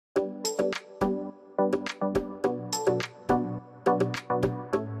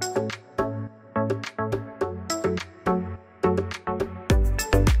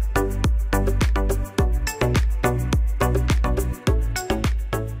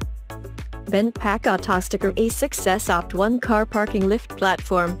Bendpak Autostacker A6S-opt1 car parking lift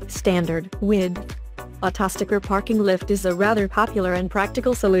platform, standard, width. Autostacker parking lift is a rather popular and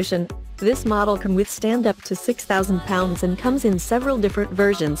practical solution. This model can withstand up to 6,000 pounds and comes in several different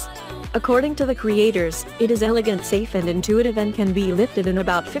versions. According to the creators, it is elegant, safe and intuitive and can be lifted in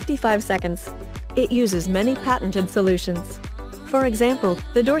about 55 seconds. It uses many patented solutions. For example,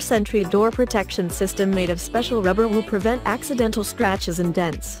 the door sentry door protection system made of special rubber will prevent accidental scratches and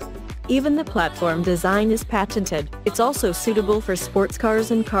dents. Even the platform design is patented. It's also suitable for sports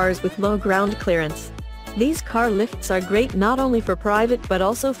cars and cars with low ground clearance. These car lifts are great not only for private but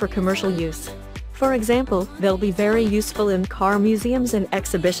also for commercial use. For example, they'll be very useful in car museums and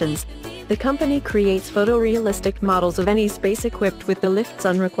exhibitions. The company creates photorealistic models of any space equipped with the lifts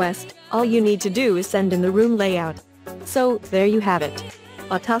on request. All you need to do is send in the room layout. So, there you have it.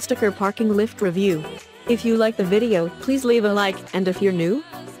 Autostacker parking lift review. If you like the video, please leave a like, and if you're new,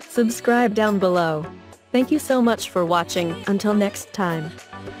 subscribe down below. Thank you so much for watching. Until next time.